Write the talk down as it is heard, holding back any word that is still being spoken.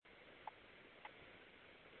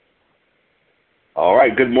All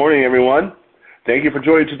right, good morning, everyone. Thank you for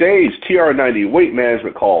joining today's TR90 Weight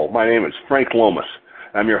Management Call. My name is Frank Lomas.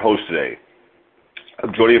 I'm your host today.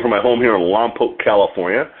 I'm joining you from my home here in Lompoc,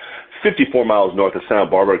 California, 54 miles north of Santa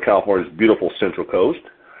Barbara, California's beautiful Central Coast.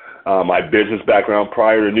 My business background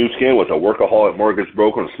prior to Nu Skin was a workaholic mortgage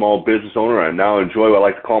broker and a small business owner. I now enjoy what I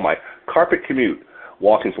like to call my carpet commute,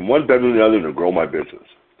 walking from one bedroom to the other to grow my business.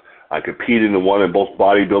 I compete in both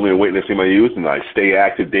bodybuilding and weightlifting in my youth, and I stay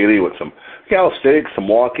active daily with some calisthenics, some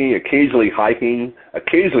walking, occasionally hiking,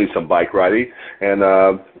 occasionally some bike riding, and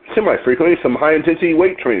semi-frequently some high-intensity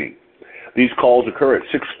weight training. These calls occur at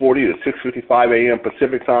 6:40 to 6:55 a.m.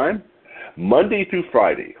 Pacific Time, Monday through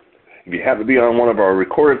Friday. If you happen to be on one of our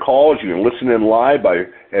recorded calls, you can listen in live by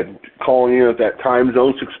calling in at that time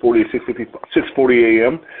zone, 6:40 to 6:40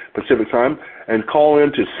 a.m. Pacific Time, and call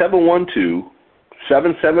in to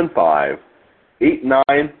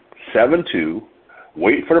 712-775-8972.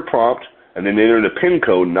 Wait for the prompt, and then enter the PIN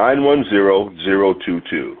code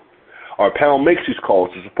 910022. Our panel makes these calls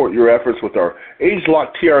to support your efforts with our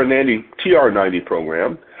age-locked TR90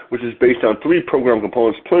 program, which is based on 3 program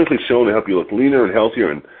components clinically shown to help you look leaner and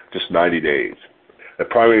healthier in just 90 days. The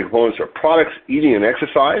primary components are products, eating, and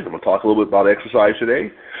exercise. I'm going to talk a little bit about exercise today.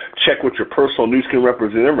 Check with your personal Nu Skin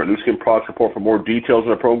representative or Nu Skin product support for more details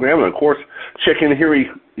on the program. And, of course, check in here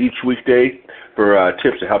each weekday for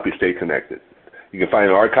tips to help you stay connected. You can find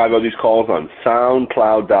an archive of these calls on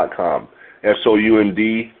SoundCloud.com,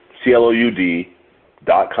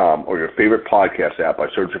 SoundCloud.com, or your favorite podcast app by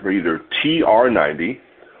searching for either TR90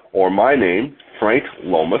 or my name, Frank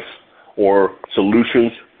Lomas, or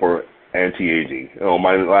Solutions for Anti-Aging.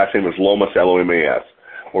 My last name is Lomas, L-O-M-A-S,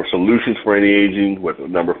 or Solutions for Anti-Aging with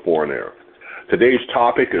number 4 in there. Today's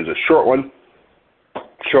topic is a short one,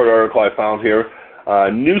 short article I found here.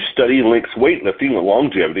 New study links weightlifting with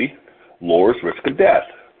longevity, lowers risk of death.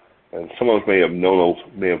 And some of us may have known a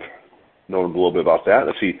little bit about that.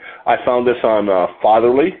 Let's see. I found this on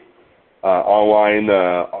Fatherly, online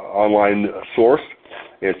source.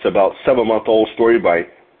 It's about 7-month-old story by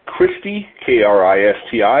Kristi,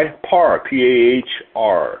 K-R-I-S-T-I, Parr,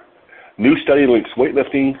 P-A-H-R. New study links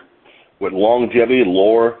weightlifting with longevity,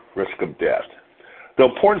 lower risk of death. The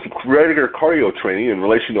importance of regular cardio training in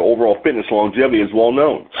relation to overall fitness and longevity is well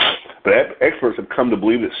known, but experts have come to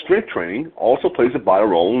believe that strength training also plays a vital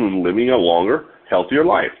role in living a longer, healthier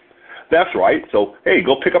life. That's right, so hey,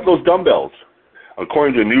 go pick up those dumbbells.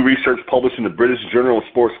 According to new research published in the British Journal of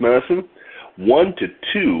Sports Medicine, 1 to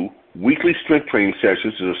 2 weekly strength training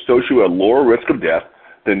sessions is associated with a lower risk of death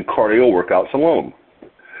than cardio workouts alone.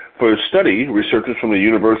 For a study, researchers from the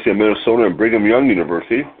University of Minnesota and Brigham Young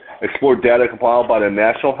University explored data compiled by the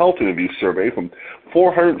National Health Interview Survey from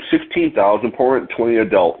 416,420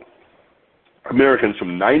 adult Americans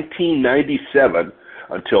from 1997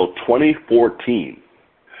 until 2014.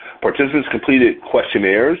 Participants completed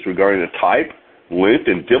questionnaires regarding the type, length,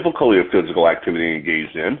 and difficulty of physical activity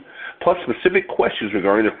engaged in, plus specific questions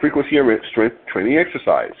regarding the frequency of strength training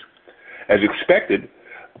exercise. As expected,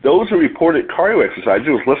 those who reported cardio exercises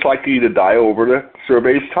were less likely to die over the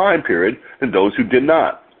survey's time period than those who did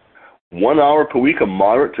not. 1 hour per week of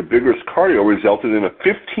moderate to vigorous cardio resulted in a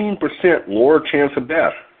 15% lower chance of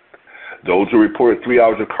death. Those who reported 3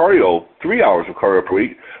 hours of cardio per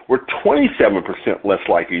week were 27% less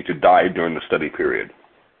likely to die during the study period.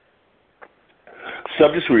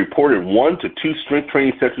 Subjects who reported 1 to 2 strength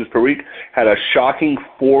training sessions per week had a shocking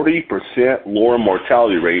 40% lower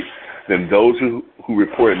mortality rate than those who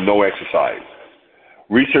reported no exercise.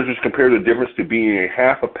 Researchers compared the difference to being a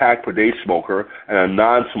half a pack per day smoker and a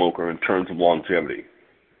non-smoker in terms of longevity.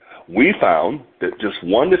 We found that just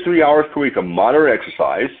 1 to 3 hours per week of moderate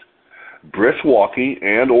exercise, brisk walking,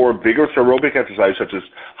 and or vigorous aerobic exercise such as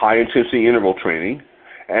high-intensity interval training,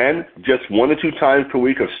 and just 1 to 2 times per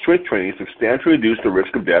week of strength training substantially reduced the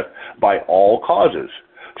risk of death by all causes.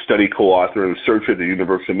 Study co-author and researcher at the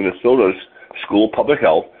University of Minnesota's School of Public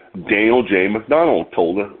Health, Daniel J. McDonald,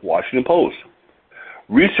 told the Washington Post.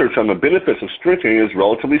 Research on the benefits of strength training is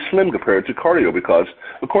relatively slim compared to cardio because,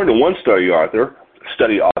 according to one study author,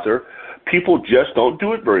 people just don't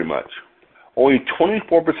do it very much. Only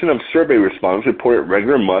 24% of survey respondents reported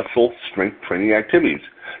regular muscle strength training activities,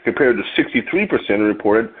 compared to 63% who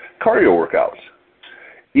reported cardio workouts.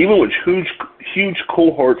 Even with huge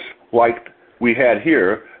cohorts like we had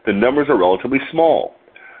here, the numbers are relatively small.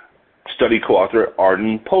 Study co-author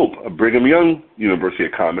Arden Pope, a Brigham Young University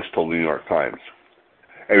economist, told the New York Times.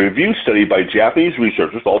 A review study by Japanese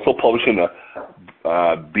researchers, also published in the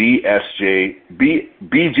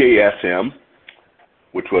BJSM,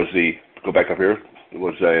 which was the, go back up here, it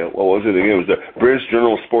was what was it again? It was the British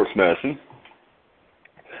Journal of Sports Medicine,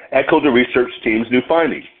 echoed the research team's new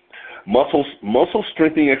finding. Muscle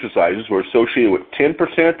strengthening exercises were associated with 10%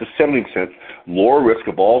 to 70% lower risk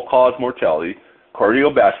of all-cause mortality,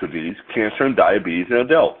 cardiovascular disease, cancer, and diabetes in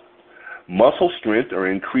adults. Muscle strength or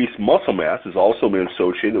increased muscle mass has also been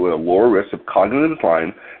associated with a lower risk of cognitive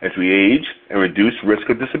decline as we age and reduced risk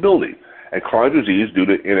of disability and chronic disease due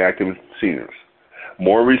to inactive seniors.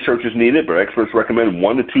 More research is needed, but experts recommend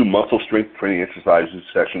 1 to 2 muscle strength training exercises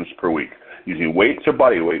sessions per week, using weights or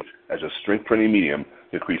body weights as a strength training medium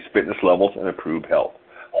to increase fitness levels and improve health.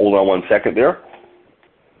 Hold on 1 second there.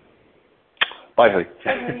 Bye, honey.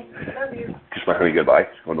 Bye, honey. Love you. Kiss my honey goodbye.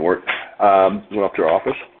 Going to work. Went off to her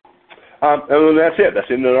office. And that's it. That's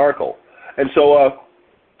the end of the article. And so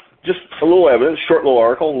just a little evidence, short little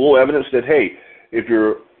article, a little evidence that, hey, if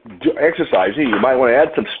you're exercising, you might want to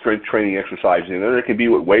add some strength training exercises in there. It could be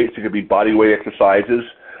with weights. It could be body weight exercises.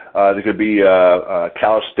 There could be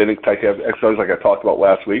calisthenic type of exercises like I talked about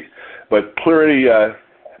last week. But clearly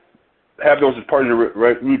have those as part of your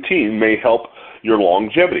routine may help your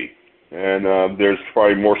longevity. And there's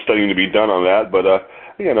probably more studying to be done on that. But,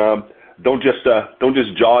 again, don't just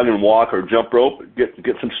jog and walk or jump rope.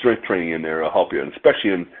 Get some strength training in there to help you, and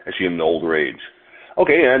especially as you get in the older age.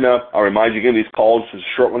 Okay, and I'll remind you again, these calls, this is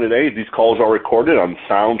a short one today. These calls are recorded on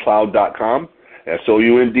SoundCloud.com,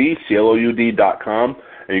 SoundCloud.com,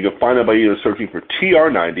 and you can find them by either searching for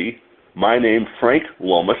TR90, my name, Frank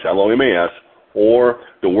Lomas, Lomas, or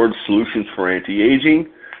the word Solutions for Anti-Aging,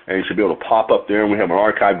 and you should be able to pop up there, and we have an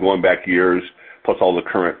archive going back years, plus all the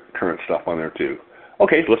current stuff on there too.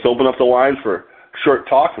 Okay, let's open up the lines for short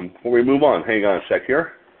talk, and before we move on, hang on a sec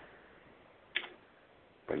here.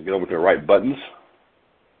 If I can get over to the right buttons.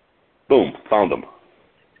 Boom, found them.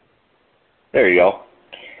 There you go.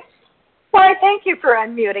 Why, thank you for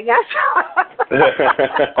unmuting us.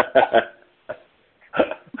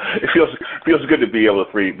 It feels good to be able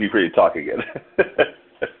to be free to talk again.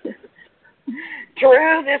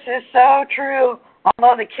 True, this is so true.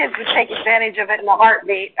 Although the kids would take advantage of it in a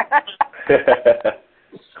heartbeat.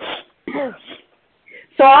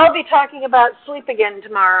 So I'll be talking about sleep again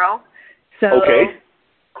tomorrow. So okay.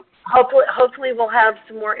 Hopefully we'll have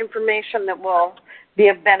some more information that will be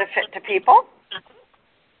of benefit to people.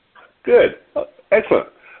 Good. Excellent.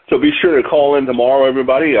 So be sure to call in tomorrow,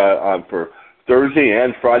 everybody, for Thursday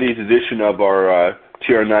and Friday's edition of our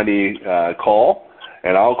TR90 call.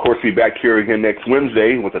 And I'll, of course, be back here again next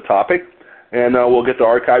Wednesday with a topic. And we'll get the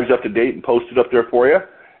archives up to date and post it up there for you.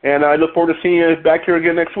 And I look forward to seeing you back here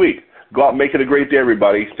again next week. Go out and make it a great day,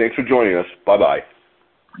 everybody. Thanks for joining us. Bye-bye.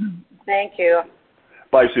 Thank you.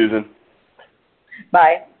 Bye, Susan.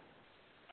 Bye.